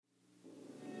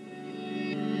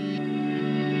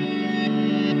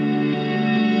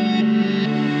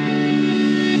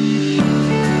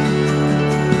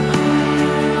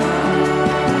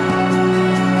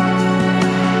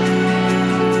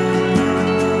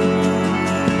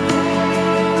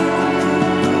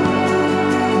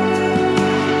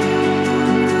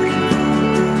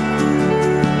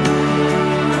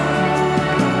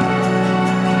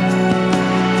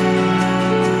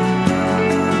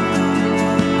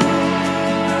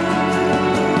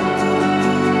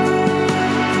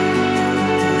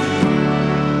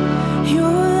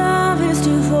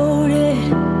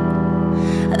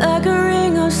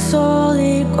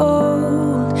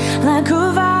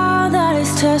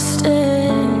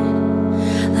trusted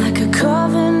like a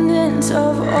covenant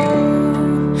of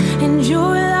old, and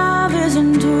your love is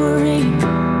enduring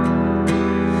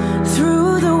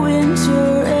through the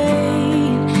winter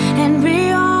rain and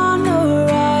beyond the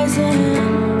horizon,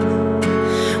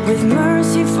 with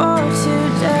mercy for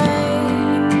today.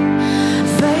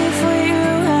 Faithful you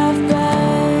have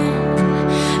been,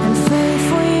 and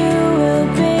faithful you will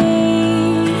be.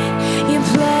 You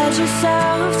pledge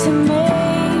yourself to me,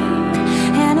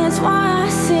 and it's why I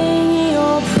sing.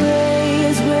 Your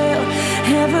praise will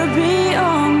ever be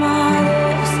on my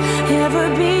lips,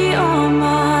 ever be on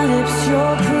my lips.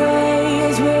 Your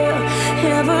praise will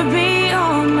ever be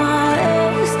on my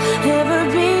lips, ever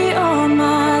be on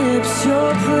my lips.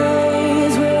 Your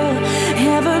praise will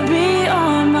ever be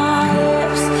on my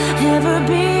lips, ever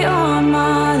be on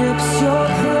my lips. Your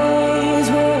praise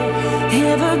will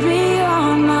ever be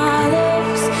on my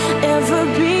lips, ever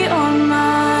be on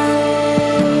my lips.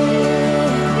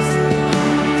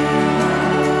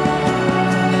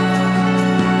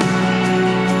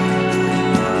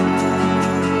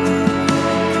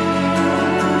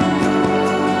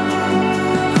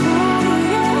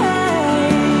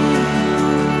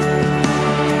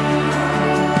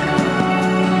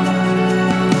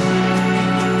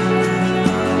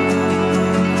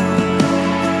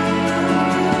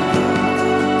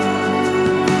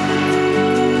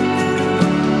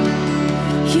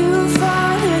 You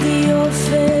father the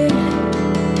orphan,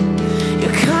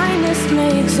 your kindness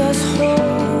makes us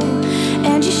whole,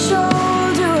 and you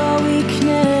shoulder our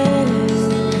weakness,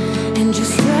 and your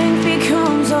strength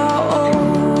becomes our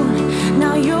own.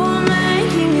 Now you're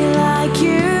making me like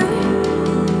you,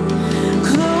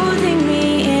 clothing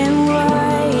me in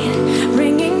white,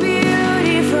 bringing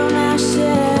beauty from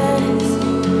ashes.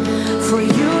 For you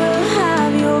will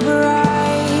have your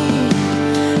bride,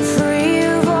 free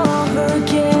of all her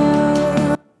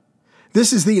guilt.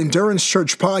 This is the Endurance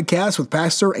Church podcast with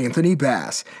Pastor Anthony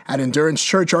Bass. At Endurance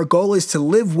Church, our goal is to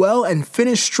live well and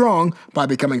finish strong by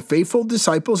becoming faithful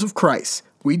disciples of Christ.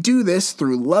 We do this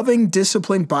through loving,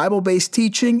 disciplined, Bible-based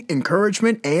teaching,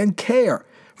 encouragement, and care.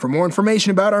 For more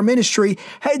information about our ministry,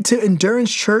 head to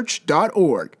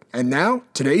endurancechurch.org. And now,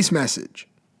 today's message.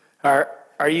 Are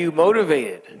you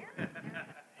motivated?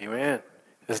 Amen.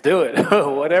 Let's do it.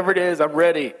 Whatever it is, I'm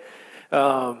ready.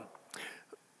 That's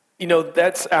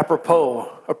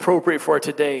appropriate for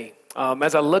today.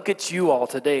 As I look at you all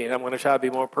today, and I'm going to try to be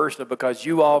more personal because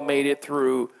you all made it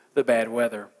through the bad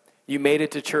weather. You made it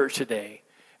to church today.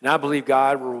 And I believe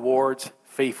God rewards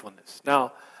faithfulness.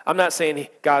 Now, I'm not saying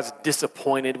God's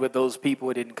disappointed with those people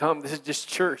who didn't come. This is just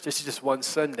church. This is just one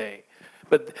Sunday.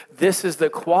 But this is the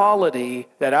quality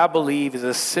that I believe is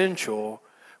essential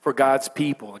for God's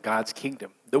people and God's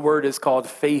kingdom. The word is called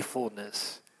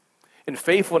faithfulness. And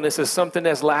faithfulness is something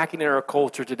that's lacking in our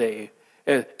culture today.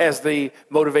 As the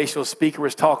motivational speaker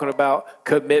was talking about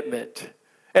commitment.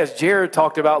 As Jared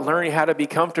talked about learning how to be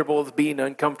comfortable with being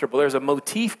uncomfortable. There's a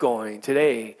motif going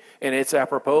today, and it's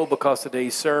apropos because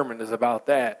today's sermon is about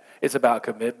that. It's about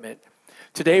commitment.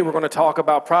 Today we're going to talk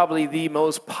about probably the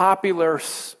most popular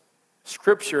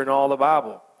scripture in all the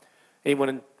Bible.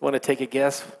 Anyone want to take a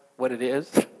guess what it is?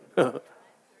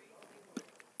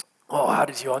 Oh, how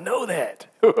did you all know that?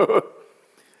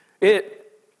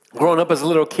 Growing up as a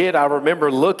little kid, I remember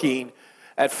looking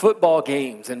at football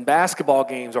games and basketball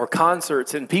games or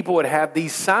concerts, and people would have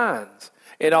these signs.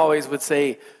 It always would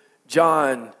say,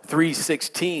 John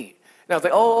 3:16. And I was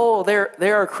like, oh,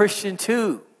 they're a Christian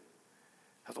too.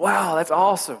 I was, wow, that's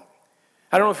awesome.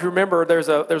 I don't know if you remember, there's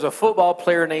a football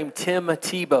player named Tim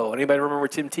Tebow. Anybody remember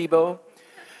Tim Tebow?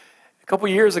 A couple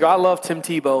years ago, I love Tim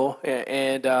Tebow,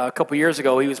 and a couple years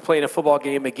ago, he was playing a football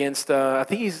game against, I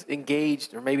think he's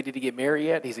engaged, or maybe did he get married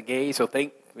yet? He's engaged, so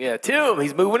Tim,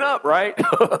 he's moving up, right?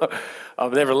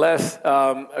 Nevertheless,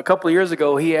 a couple of years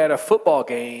ago, he had a football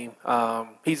game.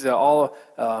 He's an all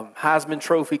Heisman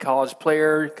Trophy college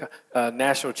player,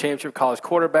 national championship college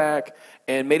quarterback,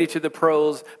 and made it to the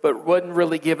pros, but wasn't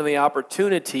really given the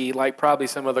opportunity like probably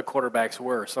some other quarterbacks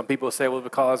were. Some people say it was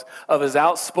because of his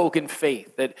outspoken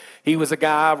faith, that he was a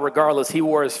guy, regardless, he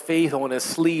wore his faith on his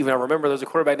sleeve. And I remember there was a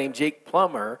quarterback named Jake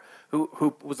Plummer,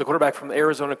 who was the quarterback from the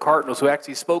Arizona Cardinals, who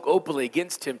actually spoke openly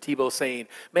against Tim Tebow, saying,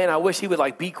 man, I wish he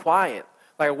would be quiet.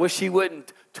 I wish he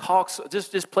wouldn't talk,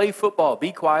 just play football,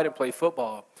 be quiet and play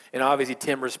football. And obviously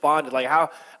Tim responded, how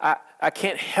I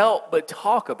can't help but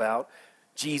talk about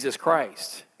Jesus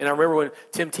Christ. And I remember when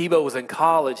Tim Tebow was in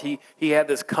college, he had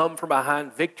this come from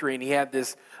behind victory, and he had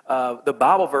this, the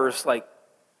Bible verse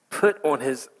put on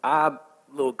his eye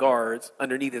little guards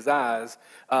underneath his eyes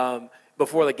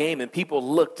before the game, and people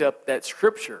looked up that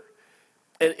scripture.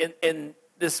 And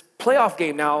this playoff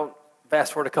game now,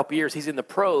 fast forward a couple years, he's in the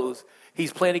pros.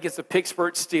 He's playing against the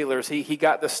Pittsburgh Steelers. He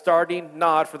got the starting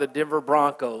nod for the Denver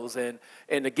Broncos. And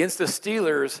against the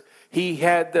Steelers, he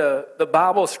had the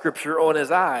Bible scripture on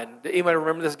his eye. Anybody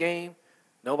remember this game?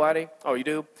 Nobody? Oh, you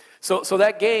do? So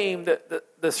that game,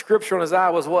 the scripture on his eye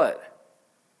was what?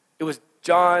 It was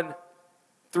John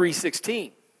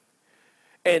 3:16.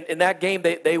 And in that game,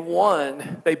 they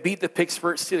won. They beat the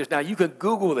Pittsburgh Steelers. Now, you can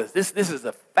Google this. This is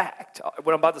a fact.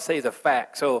 What I'm about to say is a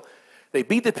fact. So they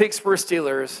beat the Pittsburgh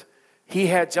Steelers. He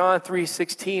had John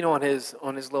 3:16 on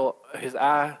his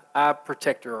eye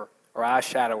protector or eye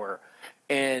shadower.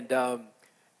 And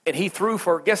he threw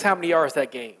for, guess how many yards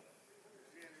that game?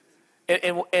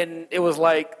 And it was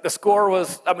like, the score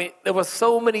was, there was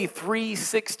so many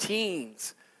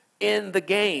 3:16s in the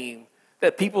game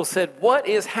that people said, what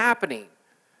is happening?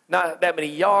 Not that many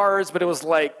yards, but it was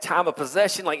like time of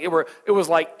possession. Like it was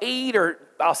like 8 or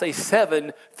I'll say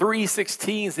 7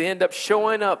 3:16s that end up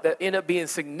showing up that end up being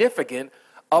significant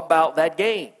about that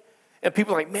game. And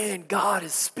people are like, man, God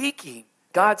is speaking.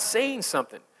 God's saying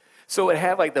something. So it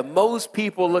had like the most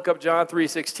people look up John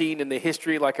 3:16 in the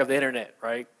history like of the internet,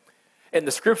 right? And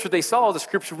the scripture they saw, the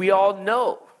scripture we all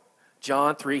know.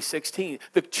 John 3:16.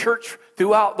 The church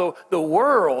throughout the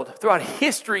world, throughout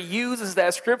history, uses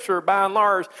that scripture by and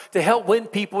large to help win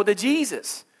people to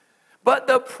Jesus. But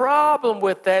the problem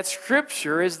with that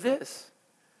scripture is this.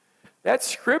 That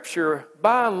scripture,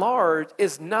 by and large,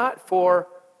 is not for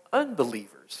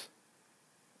unbelievers.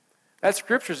 That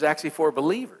scripture is actually for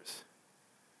believers.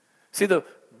 See, the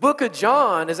book of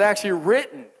John is actually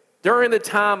written during the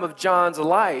time of John's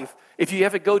life. If you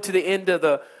ever go to the end of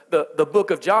the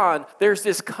book of John, there's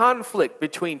this conflict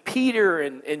between Peter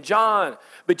and John,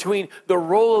 between the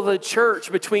role of the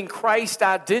church, between Christ's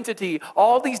identity.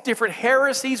 All these different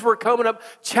heresies were coming up,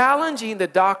 challenging the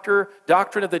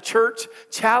doctrine of the church,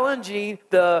 challenging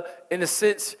in a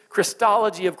sense,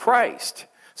 Christology of Christ.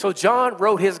 So John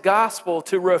wrote his gospel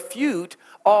to refute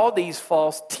all these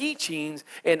false teachings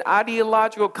and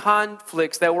ideological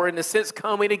conflicts that were in a sense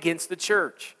coming against the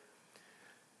church.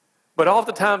 But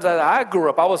oftentimes as I grew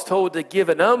up, I was told to give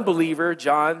an unbeliever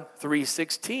John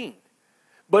 3:16.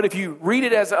 But if you read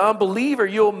it as an unbeliever,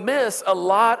 you'll miss a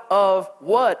lot of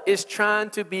what is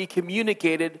trying to be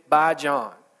communicated by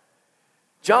John.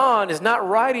 John is not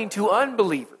writing to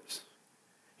unbelievers.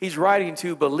 He's writing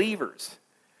to believers.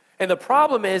 And the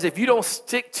problem is, if you don't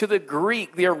stick to the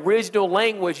Greek, the original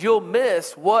language, you'll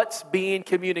miss what's being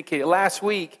communicated. Last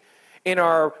week, in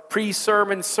our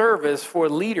pre-sermon service for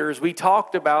leaders, we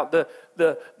talked about the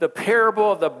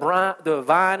parable of the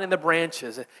vine and the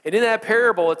branches. And in that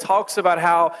parable, it talks about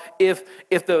how if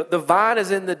the vine is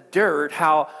in the dirt,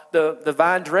 how the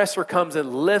vine dresser comes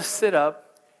and lifts it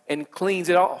up and cleans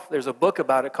it off. There's a book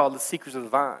about it called The Secrets of the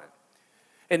Vine.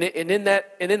 And in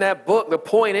that book, the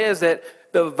point is that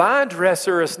the vine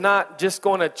dresser is not just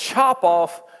going to chop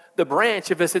off the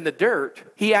branch if it's in the dirt.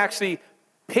 He actually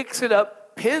picks it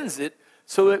up, pins it,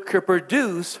 so it could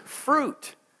produce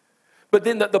fruit. But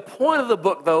then the point of the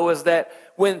book, though, is that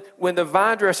when the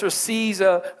vine dresser sees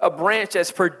a branch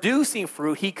that's producing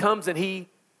fruit, he comes and he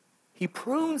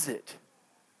prunes it.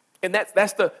 And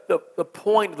that's the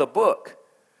point of the book.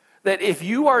 That if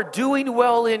you are doing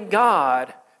well in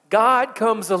God, God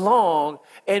comes along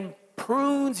and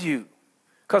prunes you.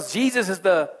 Because Jesus is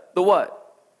the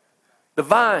what? The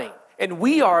vine. And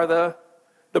we are the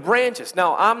branches.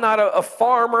 Now, I'm not a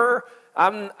farmer.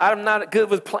 I'm not good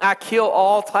with I kill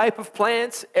all type of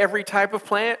plants, every type of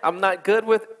plant. I'm not good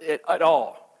with it at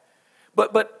all.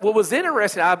 But what was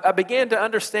interesting, I began to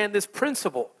understand this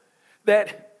principle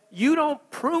that you don't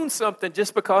prune something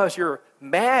just because you're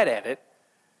mad at it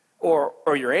or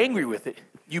you're angry with it.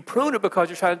 You prune it because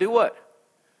you're trying to do what?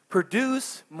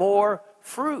 Produce more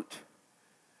fruit.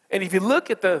 And if you look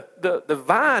at the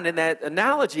vine in that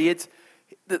analogy, it's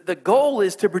the goal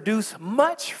is to produce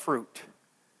much fruit.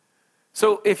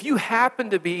 So if you happen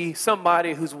to be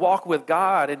somebody who's walking with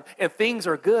God and things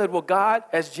are good, well, God,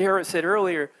 as Jared said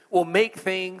earlier, will make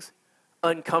things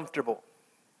uncomfortable.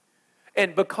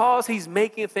 And because he's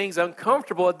making things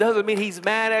uncomfortable, it doesn't mean he's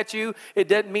mad at you. It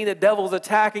doesn't mean the devil's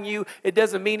attacking you. It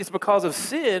doesn't mean it's because of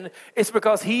sin. It's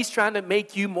because he's trying to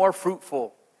make you more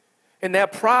fruitful. And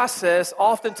that process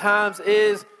oftentimes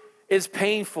is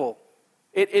painful.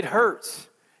 It hurts.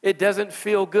 It doesn't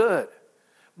feel good.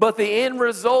 But the end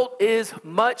result is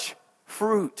much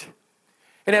fruit.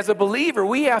 And as a believer,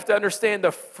 we have to understand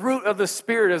the fruit of the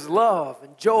Spirit is love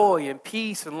and joy and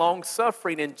peace and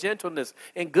long-suffering and gentleness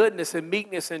and goodness and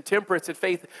meekness and temperance and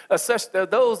faith.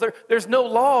 There's no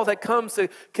law that comes to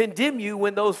condemn you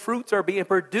when those fruits are being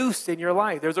produced in your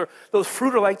life. Those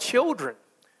fruit are like children.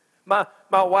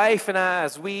 my wife and I,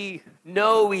 as we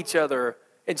know each other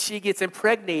and she gets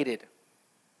impregnated,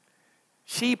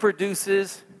 she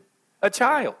produces a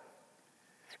child.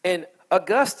 And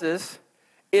Augustus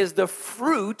is the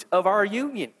fruit of our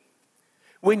union.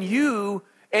 When you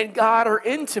and God are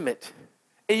intimate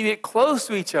and you get close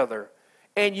to each other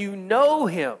and you know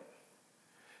him,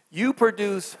 you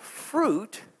produce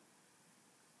fruit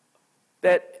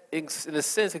that, in a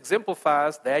sense,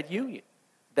 exemplifies that union.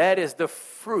 That is the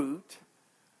fruit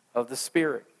of the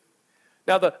Spirit.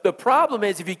 Now, the problem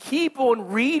is if you keep on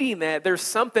reading that, there's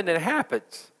something that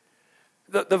happens.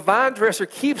 The vine dresser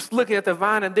keeps looking at the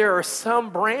vine, and there are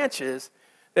some branches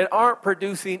that aren't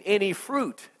producing any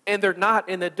fruit, and they're not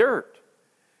in the dirt.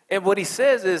 And what he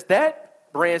says is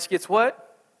that branch gets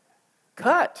what?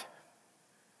 Cut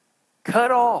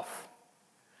off,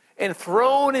 and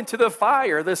thrown into the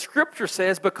fire. The scripture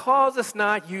says, because it's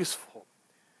not useful.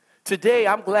 Today,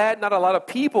 I'm glad not a lot of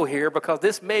people here, because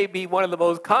this may be one of the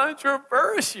most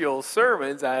controversial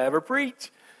sermons I ever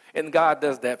preach. And God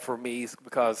does that for me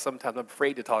because sometimes I'm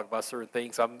afraid to talk about certain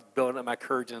things. So I'm building up my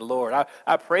courage in the Lord.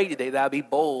 I pray today that I'll be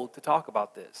bold to talk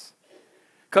about this.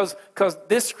 Because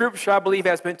this scripture, I believe,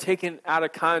 has been taken out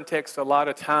of context a lot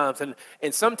of times.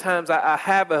 And sometimes I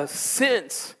have a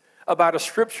sense about a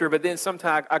scripture, but then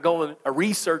sometimes I go and I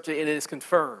research it and it's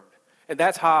confirmed. And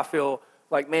that's how I feel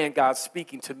like, man, God's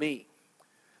speaking to me.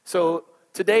 So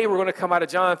today we're going to come out of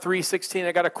John 3:16.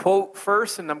 I got a quote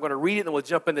first, and I'm going to read it, and then we'll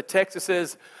jump into text. It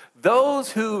says,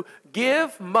 "Those who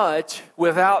give much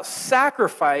without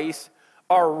sacrifice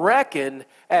are reckoned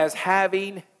as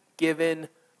having given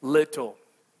little."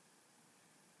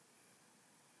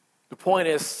 The point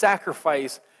is,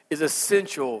 sacrifice is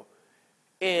essential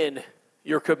in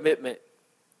your commitment.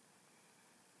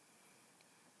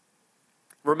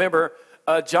 Remember,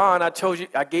 John, I told you,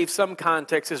 I gave some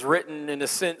context, is written in a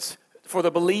sense for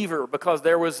the believer because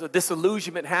there was a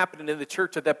disillusionment happening in the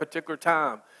church at that particular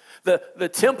time. The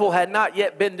temple had not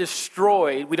yet been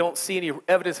destroyed. We don't see any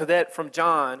evidence of that from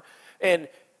John.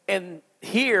 And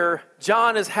here,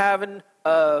 John is having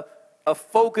a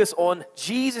focus on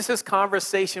Jesus'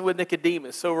 conversation with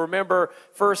Nicodemus. So remember,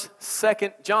 1st,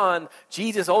 2nd John,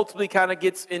 Jesus ultimately kind of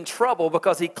gets in trouble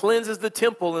because he cleanses the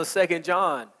temple in 2nd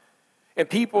John. And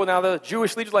people, now the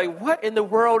Jewish leaders are like, what in the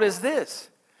world is this?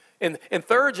 In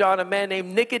 3rd John, a man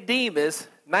named Nicodemus,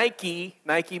 Nike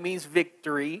means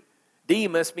victory,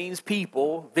 Demas means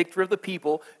people, victory of the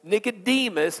people.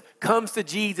 Nicodemus comes to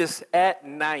Jesus at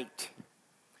night.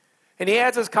 And he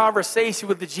has this conversation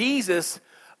with Jesus,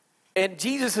 and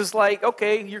Jesus is like,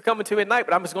 okay, you're coming to me at night,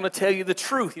 but I'm just going to tell you the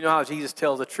truth. You know how Jesus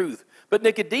tells the truth. But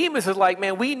Nicodemus is like,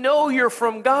 man, we know you're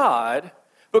from God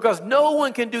because no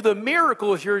one can do the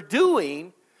miracles you're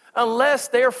doing unless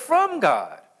they're from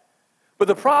God. But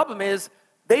the problem is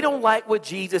they don't like what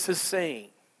Jesus is saying.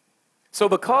 So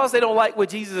because they don't like what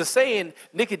Jesus is saying,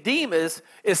 Nicodemus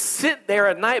is sent there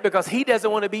at night because he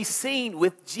doesn't want to be seen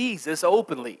with Jesus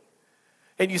openly.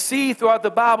 And you see throughout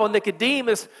the Bible,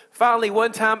 Nicodemus finally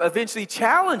one time eventually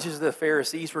challenges the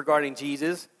Pharisees regarding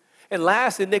Jesus. And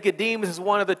lastly, Nicodemus is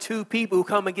one of the two people who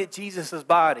come and get Jesus'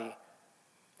 body.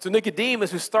 So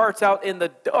Nicodemus, who starts out in the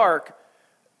dark,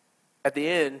 at the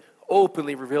end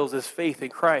openly reveals his faith in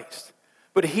Christ.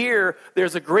 But here,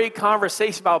 there's a great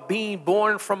conversation about being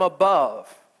born from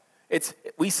above.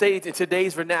 We say it in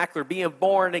today's vernacular, being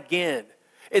born again.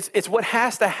 It's what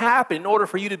has to happen in order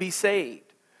for you to be saved.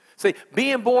 See,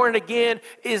 being born again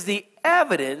is the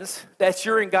evidence that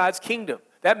you're in God's kingdom.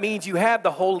 That means you have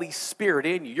the Holy Spirit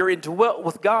in you. You're indwelt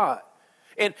with God.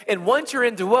 And once you're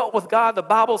indwelt with God, the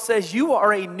Bible says you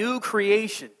are a new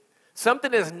creation.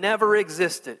 Something has never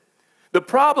existed. The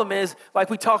problem is, like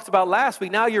we talked about last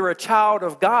week, now you're a child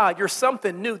of God. You're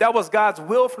something new. That was God's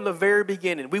will from the very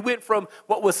beginning. We went from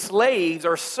what was slaves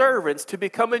or servants to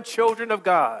becoming children of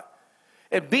God.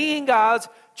 And being God's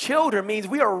children means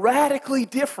we are radically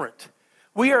different.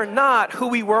 We are not who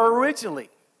we were originally.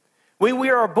 When we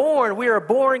are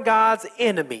born God's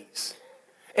enemies.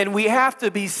 And we have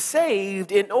to be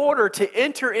saved in order to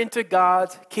enter into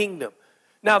God's kingdom.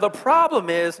 Now, the problem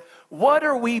is, what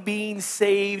are we being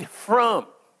saved from?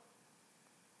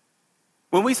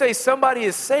 When we say somebody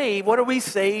is saved, what are we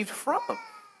saved from?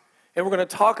 And we're going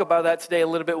to talk about that today a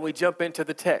little bit when we jump into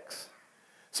the text.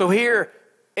 So here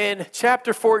in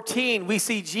chapter 14, we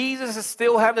see Jesus is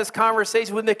still having this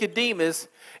conversation with Nicodemus,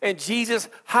 and Jesus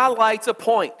highlights a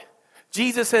point.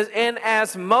 Jesus says, and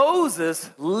as Moses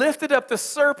lifted up the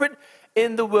serpent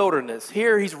in the wilderness.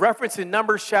 Here he's referencing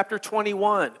Numbers chapter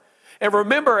 21. And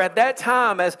remember, at that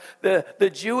time, as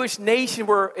the Jewish nation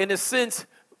were, in a sense,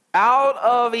 out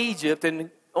of Egypt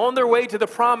and on their way to the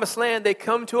promised land, they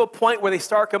come to a point where they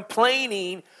start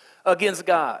complaining against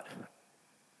God.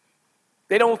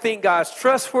 They don't think God's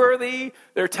trustworthy.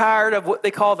 They're tired of what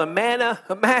they call the manna.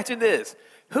 Imagine this.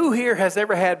 Who here has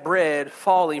ever had bread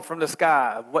falling from the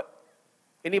sky? What?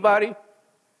 Anybody?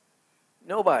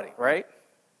 Nobody, right?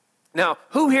 Now,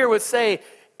 who here would say,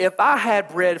 if I had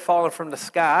bread falling from the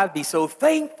sky, I'd be so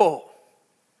thankful,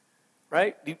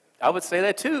 right? I would say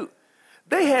that too.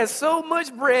 They had so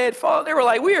much bread falling. They were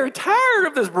like, we are tired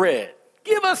of this bread.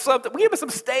 Give us something. Give us some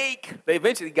steak. They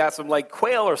eventually got some like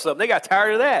quail or something. They got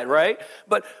tired of that, right?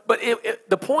 But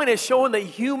the point is showing the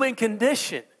human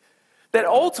condition that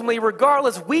ultimately,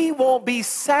 regardless, we won't be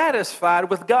satisfied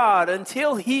with God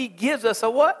until he gives us a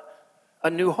what? A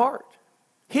new heart.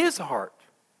 His heart.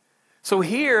 So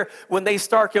here, when they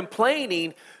start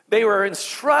complaining, they were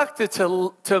instructed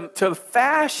to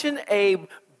fashion a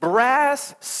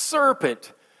brass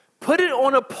serpent, put it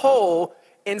on a pole,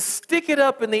 and stick it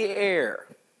up in the air.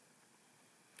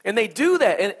 And they do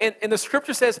that. And the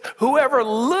scripture says, whoever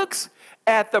looks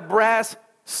at the brass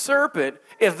serpent,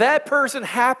 if that person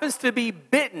happens to be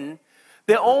bitten,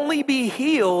 they'll only be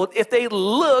healed if they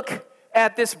look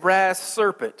at this brass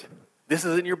serpent. This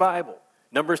is in your Bible,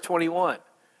 Numbers 21.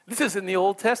 This is in the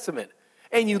Old Testament.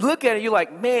 And you look at it, you're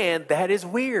like, man, that is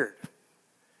weird.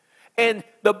 And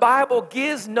the Bible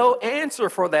gives no answer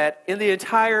for that in the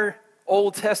entire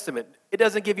Old Testament. It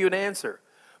doesn't give you an answer.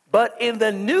 But in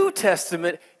the New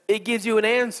Testament, it gives you an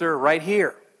answer right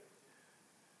here.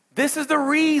 This is the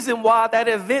reason why that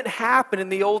event happened in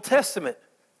the Old Testament,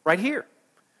 right here.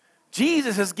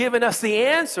 Jesus has given us the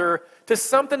answer to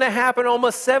something that happened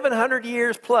almost 700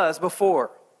 years plus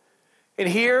before. And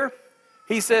here,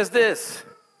 he says this,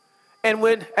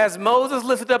 and as Moses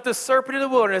lifted up the serpent in the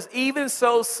wilderness, even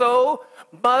so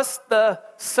must the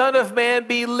Son of Man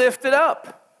be lifted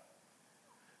up.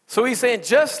 So he's saying,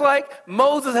 just like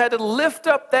Moses had to lift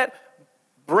up that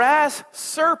brass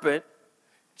serpent,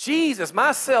 Jesus,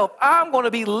 myself, I'm going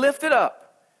to be lifted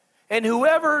up. And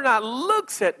whoever not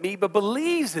looks at me but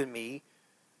believes in me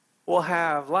will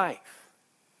have life.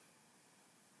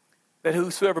 That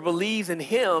whosoever believes in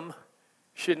him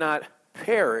should not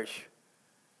perish,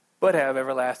 but have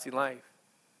everlasting life.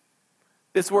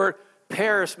 This word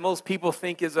perish, most people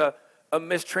think is a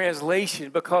mistranslation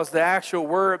because the actual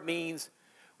word means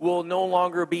will no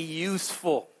longer be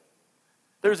useful.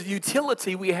 There's a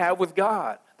utility we have with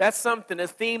God. That's something, a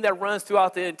theme that runs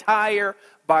throughout the entire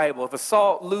Bible. If a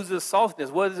salt loses saltiness,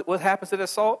 what happens to the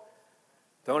salt?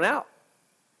 Thrown out.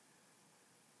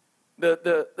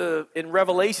 In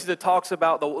Revelation, it talks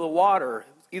about the water.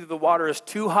 Either the water is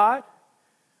too hot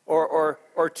or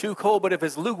too cold, but if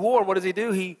it's lukewarm, what does he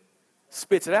do? He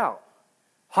spits it out.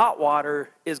 Hot water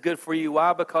is good for you.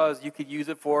 Why? Because you could use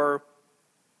it for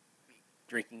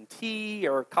drinking tea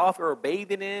or coffee or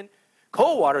bathing in.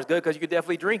 Cold water is good because you could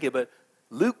definitely drink it, but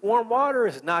lukewarm water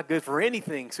is not good for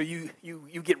anything, so you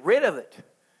get rid of it.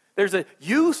 There's a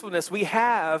usefulness we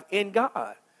have in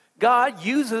God. God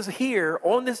uses here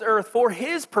on this earth for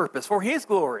his purpose, for his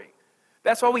glory.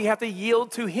 That's why we have to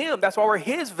yield to him. That's why we're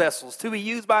his vessels, to be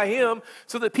used by him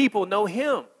so that people know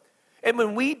him. And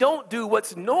when we don't do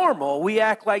what's normal, we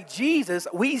act like Jesus,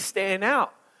 we stand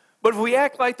out. But if we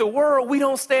act like the world, we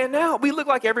don't stand out. We look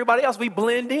like everybody else. We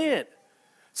blend in.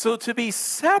 So to be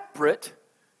separate,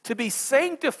 to be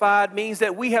sanctified means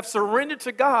that we have surrendered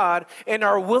to God, and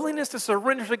our willingness to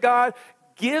surrender to God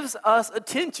gives us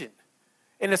attention.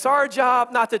 And it's our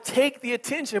job not to take the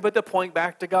attention, but to point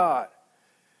back to God.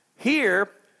 Here,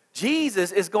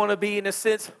 Jesus is going to be, in a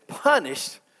sense,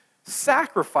 punished,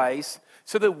 sacrificed,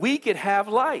 so that we could have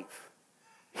life.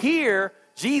 Here,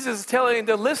 Jesus is telling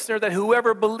the listener that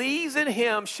whoever believes in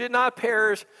him should not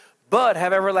perish, but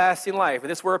have everlasting life. And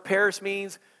this word perish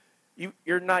means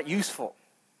you're not useful.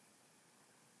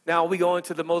 Now we go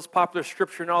into the most popular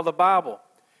scripture in all the Bible.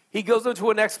 He goes into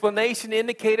an explanation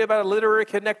indicated by the literary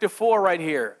connective for right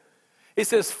here. It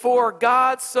says, for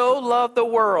God so loved the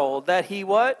world that he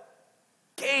what?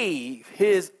 Gave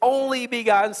his only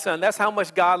begotten son. That's how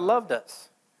much God loved us.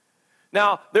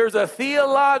 Now, there's a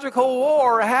theological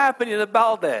war happening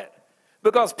about that.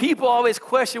 Because people always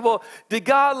question, well, did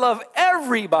God love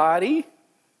everybody?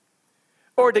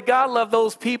 Or did God love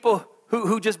those people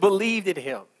who just believed in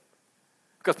him?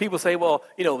 Because people say, well,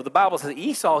 the Bible says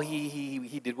Esau,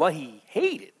 he did what he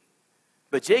hated.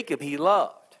 But Jacob, he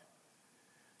loved.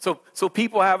 So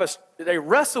people they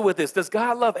wrestle with this. Does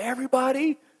God love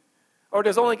everybody? Or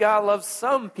does only God love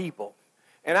some people?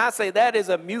 And I say that is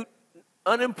a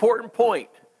unimportant point.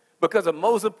 Because the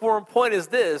most important point is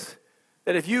this,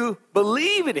 that if you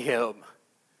believe in him,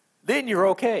 then you're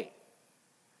okay.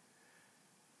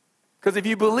 Because if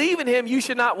you believe in him, you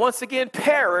should not once again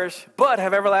perish, but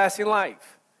have everlasting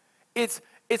life. It's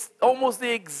almost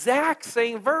the exact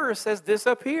same verse as this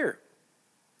up here.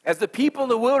 As the people in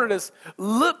the wilderness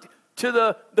looked to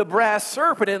the brass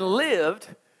serpent and lived,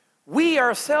 we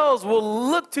ourselves will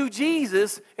look to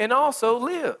Jesus and also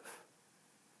live.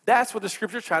 That's what the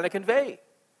scripture is trying to convey.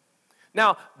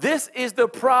 Now, this is the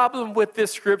problem with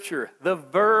this scripture, the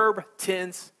verb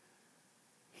tense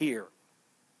here.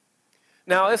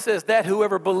 Now, it says that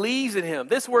whoever believes in him.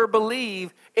 This word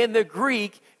believe in the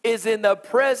Greek is in the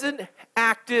present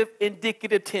active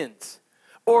indicative tense,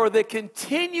 or the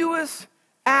continuous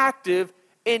active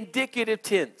indicative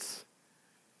tense.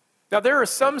 Now, there are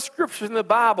some scriptures in the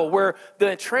Bible where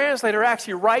the translator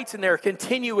actually writes in there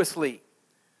continuously.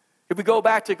 If we go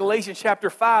back to Galatians chapter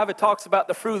 5, it talks about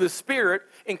the fruit of the Spirit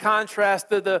in contrast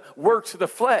to the works of the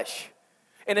flesh.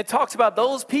 And it talks about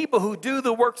those people who do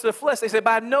the works of the flesh. They say,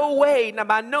 by no way, now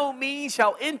by no means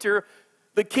shall enter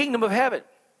the kingdom of heaven.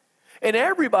 And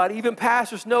everybody, even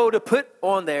pastors, know to put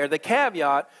on there the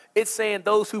caveat. It's saying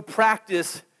those who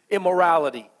practice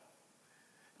immorality,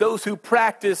 those who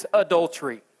practice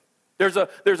adultery. There's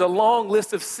a long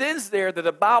list of sins there that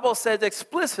the Bible says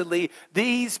explicitly,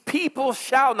 these people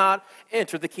shall not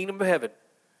enter the kingdom of heaven.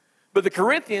 But the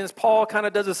Corinthians, Paul kind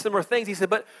of does a similar thing. He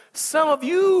said, but some of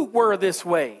you were this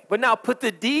way. But now put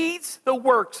the deeds, the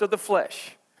works of the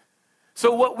flesh.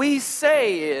 So what we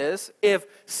say is, if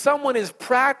someone is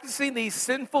practicing these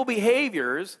sinful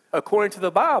behaviors, according to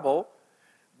the Bible,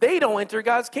 they don't enter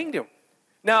God's kingdom.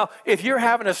 Now, if you're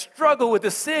having a struggle with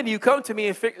the sin, you come to me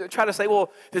and try to say,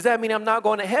 well, does that mean I'm not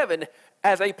going to heaven?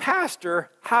 As a pastor,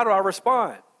 how do I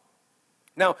respond?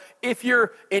 Now, if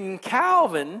you're in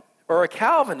Calvin or a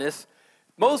Calvinist,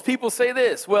 most people say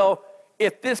this, well,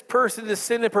 if this person is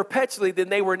sinning perpetually, then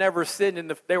they were never saved in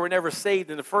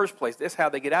the first place. That's how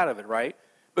they get out of it, right?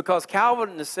 Because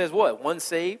Calvinist says what? Once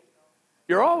saved,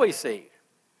 you're always saved.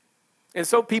 And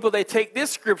so people, they take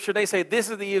this scripture, they say this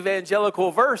is the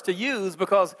evangelical verse to use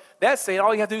because that's saying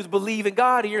all you have to do is believe in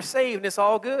God and you're saved and it's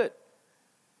all good.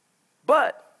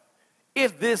 But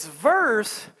if this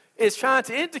verse is trying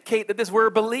to indicate that this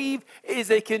word believe is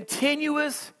a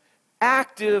continuous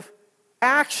active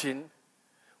action,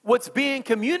 what's being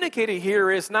communicated here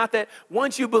is not that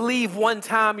once you believe one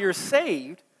time you're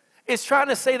saved. It's trying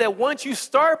to say that once you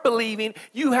start believing,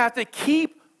 you have to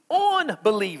keep on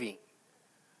believing.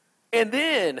 And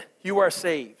then you are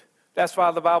saved. That's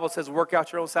why the Bible says work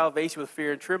out your own salvation with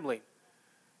fear and trembling.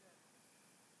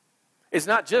 It's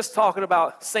not just talking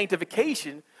about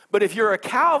sanctification, but if you're a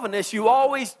Calvinist, you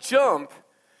always jump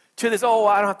to this, oh,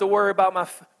 I don't have to worry about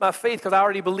my faith because I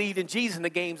already believed in Jesus and the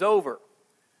game's over.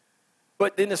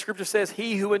 But then the scripture says,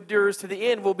 he who endures to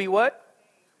the end will be what?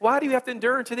 Why do you have to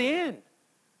endure to the end?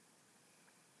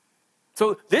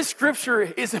 So this scripture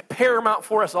is paramount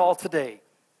for us all today.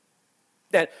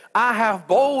 That I have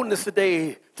boldness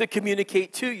today to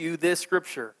communicate to you this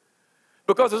scripture.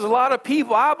 Because there's a lot of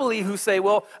people, I believe, who say,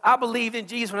 well, I believed in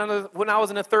Jesus when I was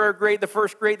in the third grade, the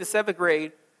first grade, the seventh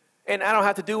grade, and I don't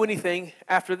have to do anything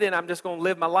after then. I'm just going to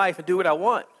live my life and do what I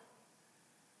want.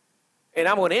 And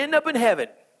I'm going to end up in heaven.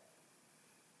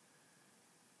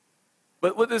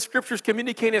 But what the scriptures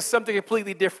communicate is something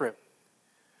completely different.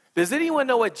 Does anyone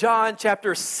know what John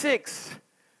chapter 6,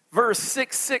 verse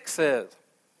 6:6 says?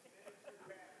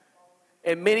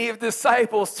 And many of the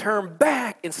disciples turned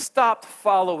back and stopped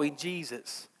following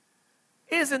Jesus.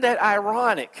 Isn't that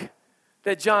ironic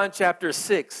that John chapter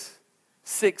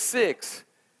 6:6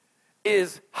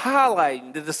 is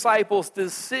highlighting the disciples'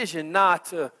 decision not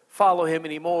to follow him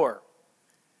anymore?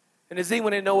 And does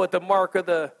anyone know what the mark of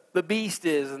the beast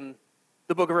is in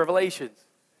the book of Revelations?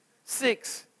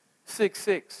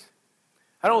 6:6.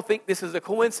 I don't think this is a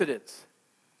coincidence.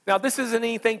 Now, this isn't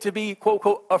anything to be, quote,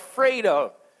 quote, afraid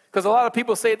of. Because a lot of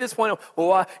people say at this point,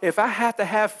 well, if I have to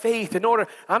have faith in order,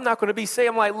 I'm not going to be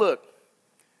saved. I'm like, look,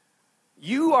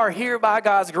 you are here by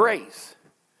God's grace.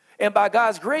 And by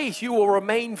God's grace, you will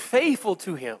remain faithful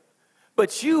to him.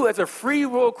 But you, as a free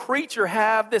will creature,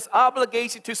 have this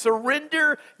obligation to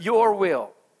surrender your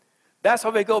will. That's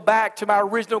why we go back to my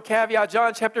original caveat,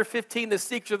 John chapter 15, the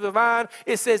secret of the vine.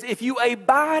 It says, if you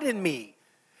abide in me,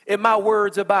 and my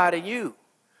words abide in you,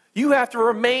 you have to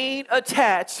remain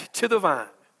attached to the vine.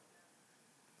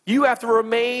 You have to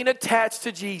remain attached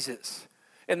to Jesus.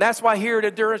 And that's why here at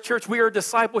Endurance Church, we are a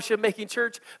discipleship-making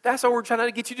church. That's why we're trying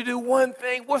to get you to do one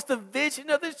thing. What's the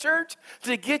vision of this church?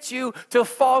 To get you to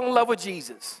fall in love with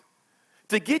Jesus.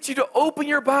 To get you to open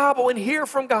your Bible and hear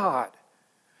from God.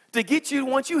 To get you,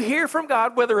 once you hear from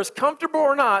God, whether it's comfortable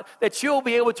or not, that you'll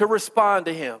be able to respond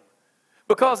to him.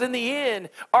 Because in the end,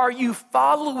 are you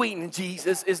following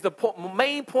Jesus is the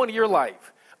main point of your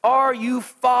life. Are you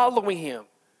following him?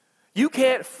 You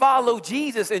can't follow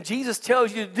Jesus and Jesus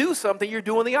tells you to do something, you're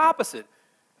doing the opposite.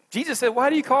 Jesus said, why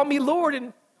do you call me Lord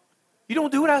and you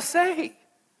don't do what I say?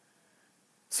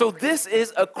 So this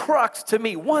is a crux to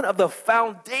me, one of the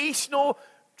foundational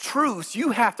truths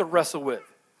you have to wrestle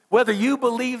with. Whether you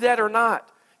believe that or not,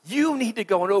 you need to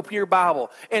go and open your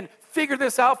Bible and figure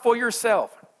this out for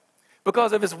yourself.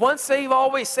 Because if it's once saved,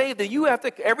 always saved, then you have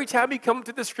to, every time you come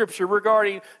to the scripture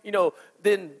regarding,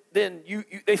 then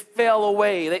they fell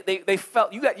away. They fell.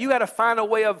 You got to find a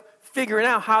way of figuring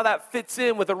out how that fits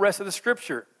in with the rest of the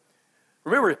scripture.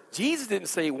 Remember, Jesus didn't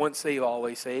say once saved,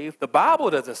 always saved. The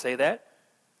Bible doesn't say that.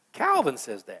 Calvin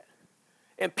says that.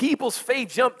 And people's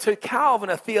faith jumped to Calvin,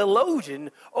 a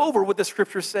theologian, over what the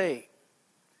scriptures say.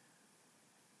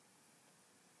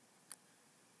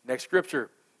 Next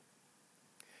scripture.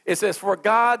 It says, for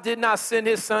God did not send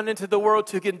his son into the world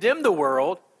to condemn the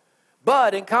world,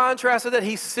 but in contrast to that,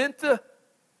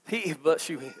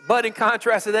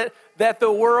 that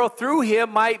the world through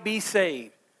him might be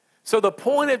saved. So the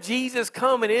point of Jesus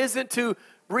coming isn't to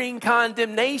bring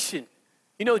condemnation.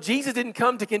 Jesus didn't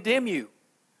come to condemn you.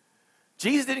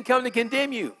 Jesus didn't come to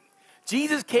condemn you.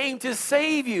 Jesus came to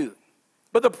save you.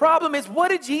 But the problem is, what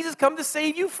did Jesus come to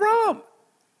save you from?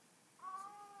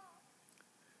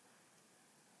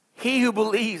 He who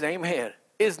believes, amen,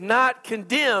 is not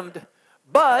condemned,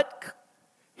 but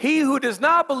he who does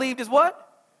not believe is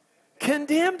what?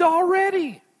 Condemned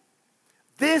already.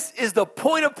 This is the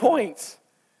point of points.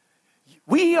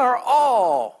 We are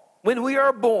all, when we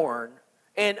are born,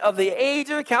 and of the age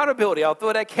of accountability, I'll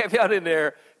throw that caveat in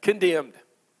there, condemned.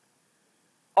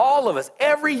 All of us,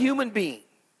 every human being.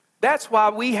 That's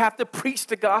why we have to preach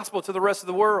the gospel to the rest of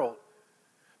the world.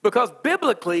 Because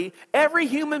biblically, every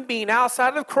human being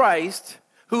outside of Christ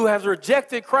who has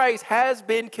rejected Christ has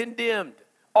been condemned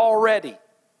already.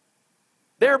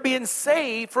 They're being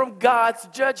saved from God's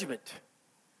judgment.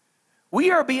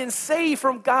 We are being saved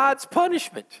from God's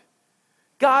punishment.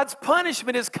 God's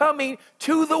punishment is coming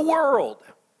to the world.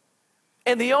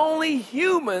 And the only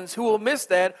humans who will miss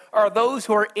that are those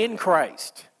who are in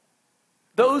Christ.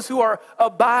 Those who are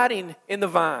abiding in the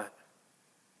vine.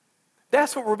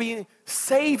 That's what we're being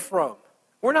saved from.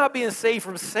 We're not being saved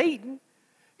from Satan.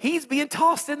 He's being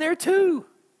tossed in there too.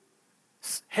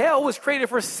 Hell was created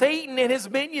for Satan and his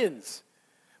minions.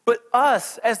 But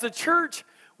us, as the church,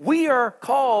 we are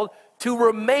called to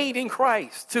remain in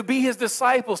Christ, to be his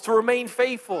disciples, to remain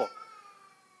faithful.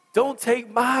 Don't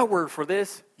take my word for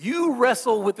this. You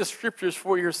wrestle with the scriptures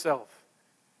for yourself.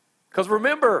 Because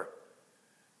remember,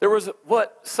 there was,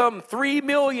 some 3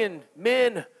 million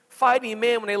fighting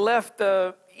men when they left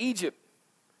Egypt.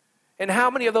 And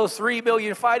how many of those 3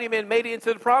 million fighting men made it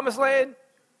into the promised land?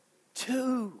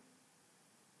 2.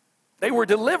 They were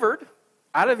delivered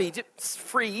out of Egypt,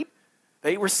 freed.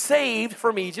 They were saved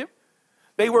from Egypt.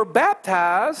 They were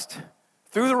baptized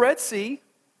through the Red Sea.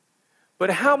 But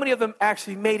how many of them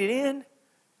actually made it in?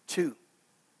 2.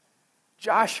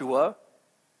 Joshua,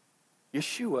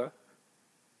 Yeshua,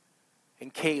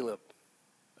 and Caleb,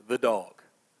 the dog.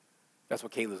 That's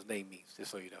what Caleb's name means,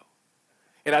 just so you know.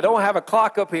 And I don't have a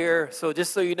clock up here, so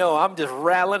just so you know, I'm just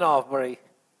rattling off, buddy.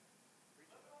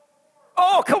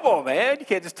 Oh, come on, man. You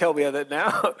can't just tell me that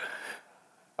now.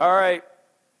 All right.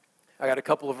 I got a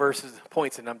couple of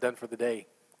points, and I'm done for the day.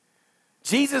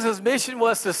 Jesus' mission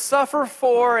was to suffer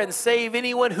for and save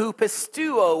anyone who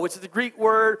pisteuo, which is the Greek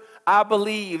word, I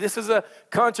believe. This is a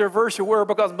controversial word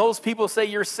because most people say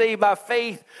you're saved by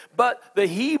faith, but the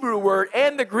Hebrew word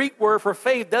and the Greek word for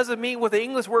faith doesn't mean what the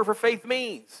English word for faith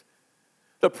means.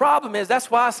 The problem is,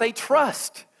 that's why I say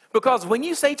trust. Because when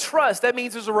you say trust, that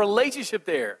means there's a relationship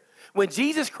there. When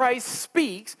Jesus Christ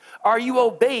speaks, are you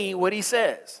obeying what he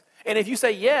says? And if you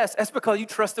say yes, that's because you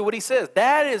trusted what he says.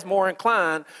 That is more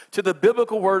inclined to the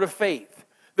biblical word of faith.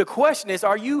 The question is,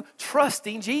 are you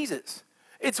trusting Jesus?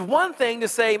 It's one thing to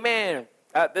say, man,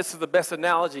 this is the best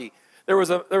analogy. There was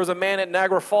a man at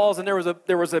Niagara Falls, and there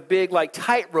was a big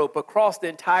tightrope across the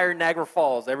entire Niagara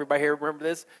Falls. Everybody here remember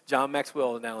this? John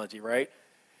Maxwell analogy, right?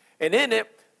 And in it,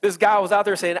 this guy was out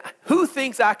there saying, who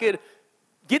thinks I could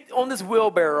get on this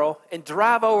wheelbarrow and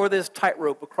drive over this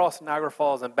tightrope across Niagara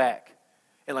Falls and back?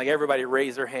 And everybody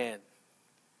raised their hand.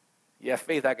 You have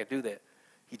faith I could do that.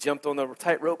 He jumped on the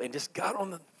tightrope and just got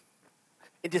on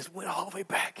and just went all the way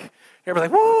back.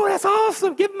 Everybody's like, whoa, that's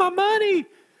awesome. Give him my money.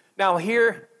 Now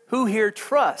who here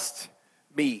trusts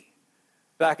me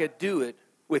that I could do it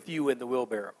with you in the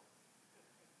wheelbarrow?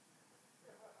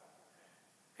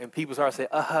 And people start saying,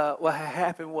 what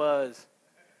happened was.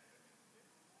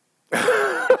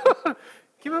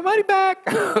 Give my money back.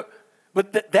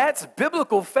 But that's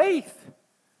biblical faith.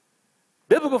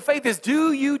 Biblical faith is,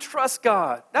 do you trust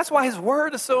God? That's why his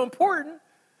word is so important.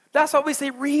 That's why we say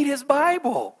read his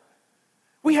Bible.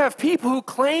 We have people who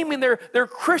claim they're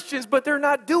Christians, but they're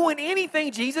not doing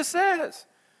anything Jesus says.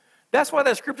 That's why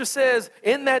that scripture says,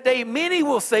 in that day, many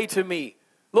will say to me,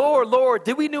 Lord, Lord,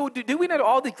 did we know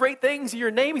all the great things in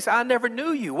your name? He said, I never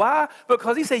knew you. Why?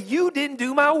 Because he said, you didn't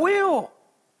do my will.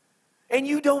 And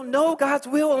you don't know God's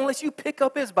will unless you pick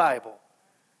up his Bible.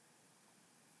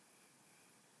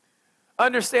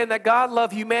 Understand that God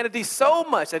loved humanity so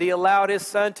much that he allowed his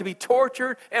son to be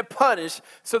tortured and punished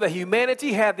so that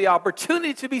humanity had the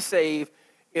opportunity to be saved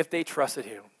if they trusted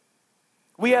him.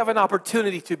 We have an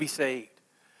opportunity to be saved.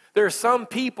 There are some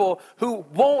people who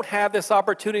won't have this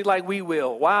opportunity like we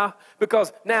will. Why?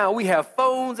 Because now we have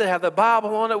phones that have the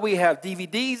Bible on it. We have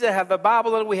DVDs that have the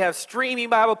Bible on it. We have streaming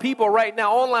Bible people right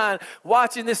now online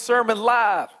watching this sermon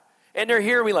live. And they're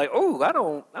hearing me like, oh, I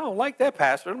don't like that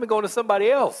pastor. Let me go to somebody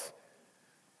else.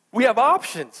 We have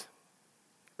options.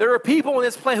 There are people on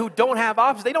this planet who don't have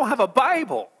options. They don't have a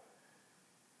Bible.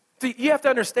 So you have to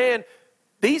understand,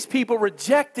 these people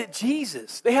rejected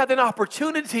Jesus. They had an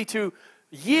opportunity to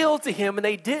yield to him, and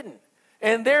they didn't.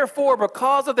 And therefore,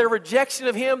 because of their rejection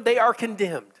of him, they are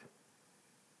condemned.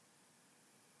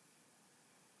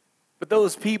 But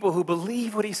those people who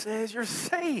believe what he says, you're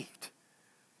saved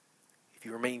if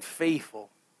you remain faithful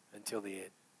until the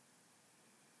end.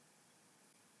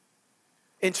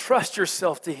 Entrust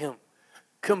yourself to him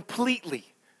completely.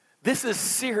 This is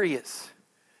serious.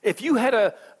 If you had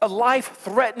a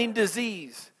life-threatening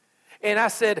disease, and I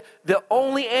said the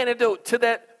only antidote to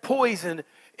that poison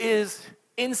is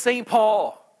in St.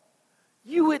 Paul,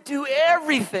 you would do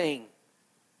everything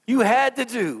you had to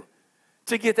do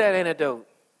to get that antidote.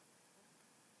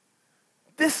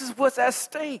 This is what's at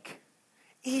stake.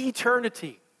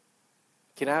 Eternity.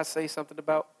 Can I say something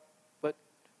about what?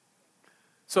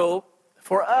 So,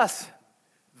 for us,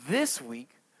 this week,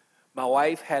 my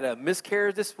wife had a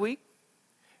miscarriage this week,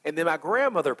 and then my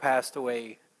grandmother passed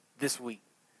away this week.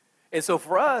 And so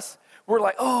for us, we're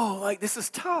like, oh, like this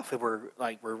is tough. And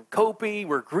we're coping,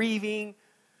 we're grieving,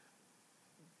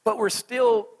 but we're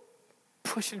still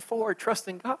pushing forward,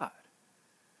 trusting God.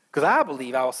 Because I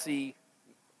believe I'll see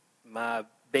my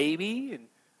baby and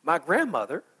my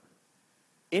grandmother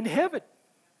in heaven.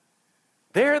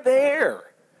 They're there.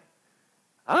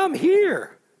 I'm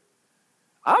here.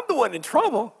 I'm the one in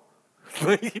trouble.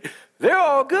 They're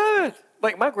all good.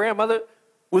 Like my grandmother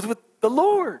was with the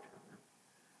Lord.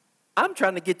 I'm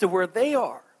trying to get to where they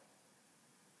are.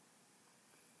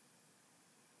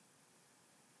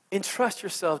 Entrust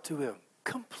yourself to him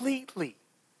completely,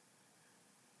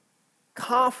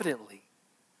 confidently,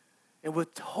 and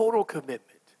with total commitment.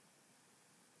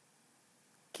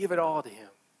 Give it all to him.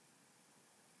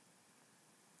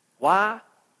 Why?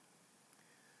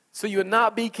 So you will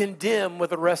not be condemned with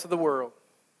the rest of the world.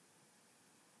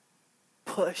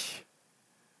 Push.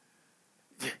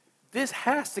 This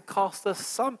has to cost us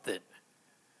something.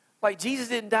 Like Jesus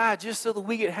didn't die just so that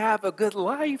we could have a good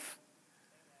life.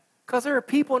 Because there are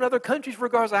people in other countries,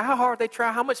 regardless of how hard they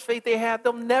try, how much faith they have,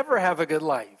 they'll never have a good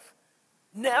life.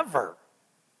 Never.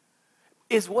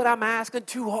 Is what I'm asking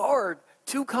too hard,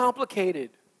 too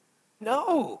complicated?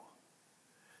 No.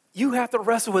 You have to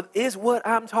wrestle with, is what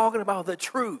I'm talking about the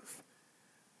truth?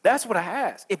 That's what I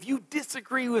ask. If you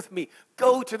disagree with me,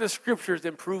 go to the scriptures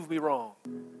and prove me wrong.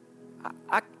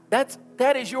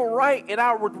 That is your right, and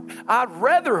I'd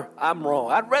rather I'm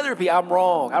wrong. I'd rather be I'm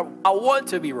wrong. I want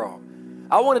to be wrong.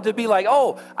 I want it to be like,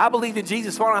 oh, I believe in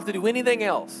Jesus, so I don't have to do anything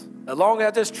else. As long as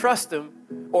I just trust him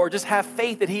or just have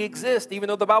faith that he exists, even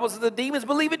though the Bible says the demons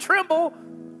believe and tremble.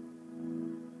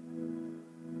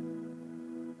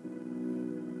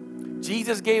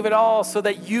 Jesus gave it all so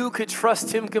that you could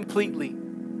trust him completely.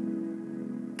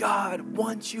 God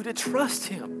wants you to trust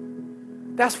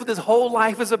him. That's what this whole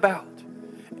life is about.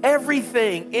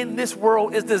 Everything in this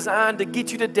world is designed to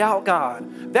get you to doubt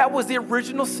God. That was the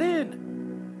original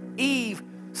sin. Eve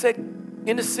said,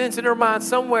 in a sense, in her mind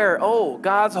somewhere, oh,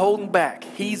 God's holding back.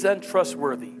 He's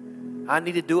untrustworthy. I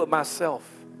need to do it myself.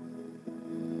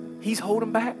 He's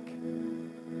holding back.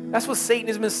 That's what Satan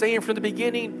has been saying from the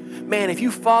beginning. Man, if you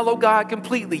follow God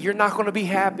completely, you're not going to be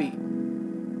happy.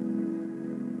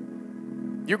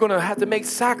 You're going to have to make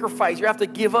sacrifice. You have to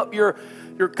give up your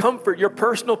comfort, your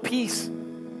personal peace.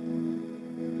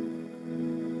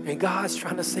 And God's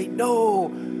trying to say,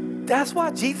 no, that's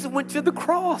why Jesus went to the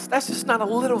cross. That's just not a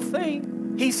little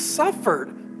thing. He suffered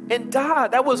and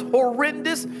died. That was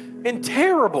horrendous and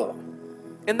terrible.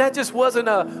 And that just wasn't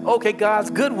okay,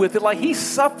 God's good with it. Like he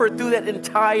suffered through that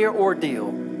entire ordeal.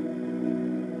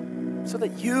 so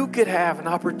that you could have an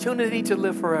opportunity to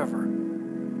live forever.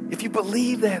 If you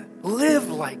believe that, live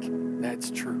like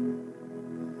that's true.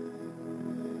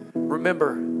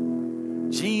 Remember,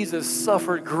 Jesus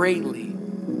suffered greatly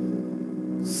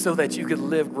so that you could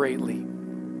live greatly.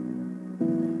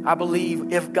 I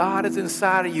believe if God is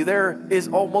inside of you, there is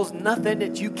almost nothing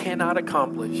that you cannot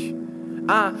accomplish.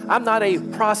 I'm not a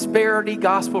prosperity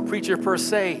gospel preacher per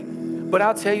se, but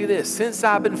I'll tell you this, since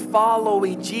I've been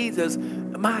following Jesus,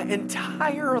 my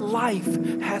entire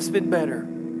life has been better.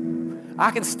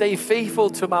 I can stay faithful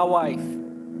to my wife.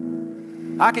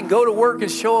 I can go to work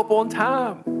and show up on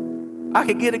time. I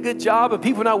can get a good job and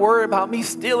people not worry about me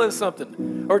stealing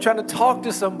something or trying to talk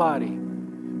to somebody.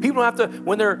 People don't have to,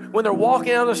 when they're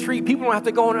walking down the street, people don't have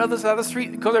to go on the other side of the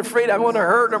street because they're afraid I'm going to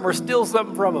hurt them or steal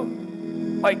something from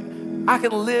them. Like, I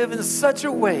can live in such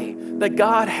a way that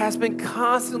God has been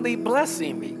constantly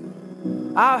blessing me.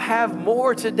 I have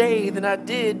more today than I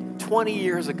did 20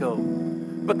 years ago.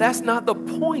 But that's not the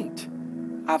point.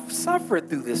 I've suffered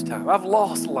through this time. I've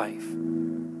lost life.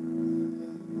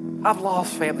 I've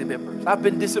lost family members. I've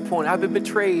been disappointed. I've been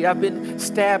betrayed. I've been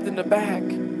stabbed in the back.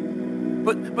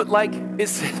 But like it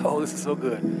says, oh, this is so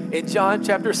good. In John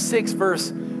chapter 6,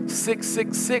 verse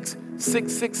 666,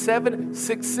 667,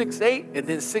 668, and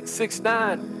then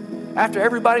 669. After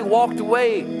everybody walked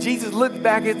away, Jesus looked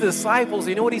back at the disciples.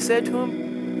 You know what he said to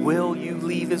them? Will you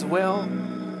leave as well?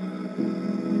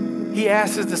 He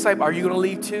asked his disciples, are you going to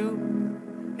leave too?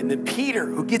 And then Peter,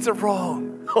 who gets it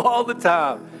wrong all the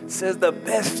time, says the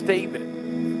best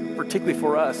statement, particularly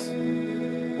for us.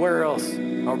 Where else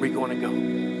are we going to go?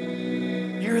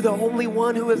 You're the only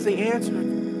one who has the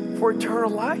answer for eternal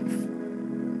life.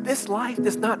 This life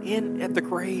does not end at the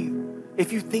grave.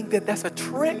 If you think that that's a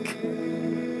trick,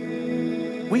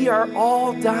 we are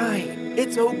all dying.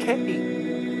 It's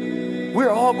okay. We're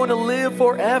all going to live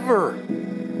forever.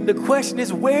 The question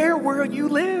is, where will you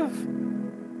live?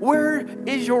 Where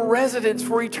is your residence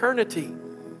for eternity?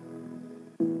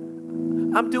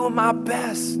 I'm doing my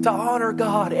best to honor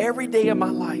God every day of my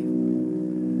life.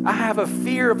 I have a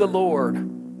fear of the Lord.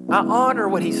 I honor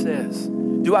what he says.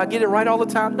 Do I get it right all the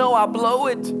time? No, I blow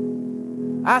it.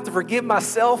 I have to forgive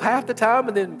myself half the time,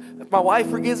 and then if my wife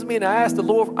forgives me and I ask the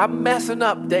Lord, I'm messing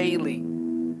up daily.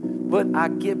 But I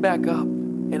get back up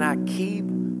and I keep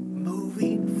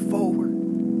moving forward.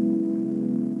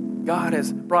 God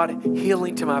has brought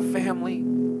healing to my family,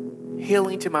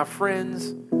 healing to my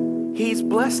friends. He's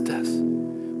blessed us,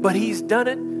 but he's done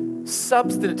it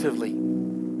substantively,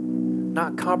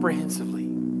 not comprehensively.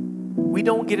 We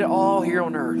don't get it all here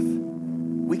on earth.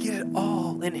 We get it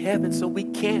all in heaven, so we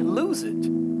can't lose it.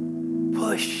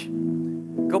 Push.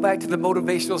 Go back to the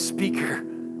motivational speaker.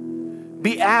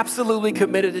 Be absolutely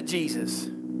committed to Jesus.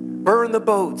 Burn the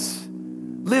boats.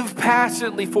 Live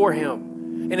passionately for him.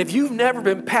 And if you've never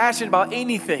been passionate about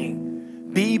anything,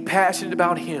 be passionate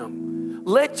about him.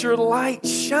 Let your light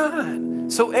shine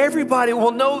so everybody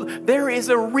will know there is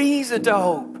a reason to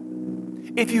hope.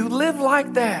 If you live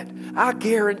like that, I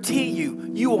guarantee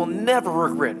you will never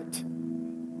regret it.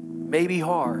 It may be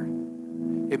hard.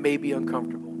 It may be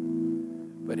uncomfortable.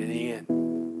 But in the end,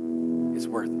 it's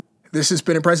worth it. This has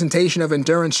been a presentation of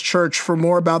Endurance Church. For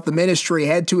more about the ministry,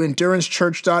 head to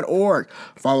endurancechurch.org.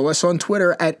 Follow us on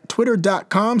Twitter at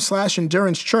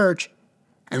twitter.com/endurancechurch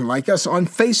and like us on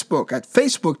Facebook at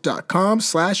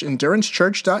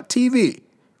facebook.com/endurancechurch.tv.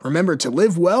 Remember to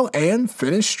live well and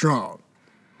finish strong.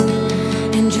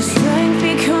 And your strength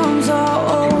becomes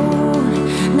all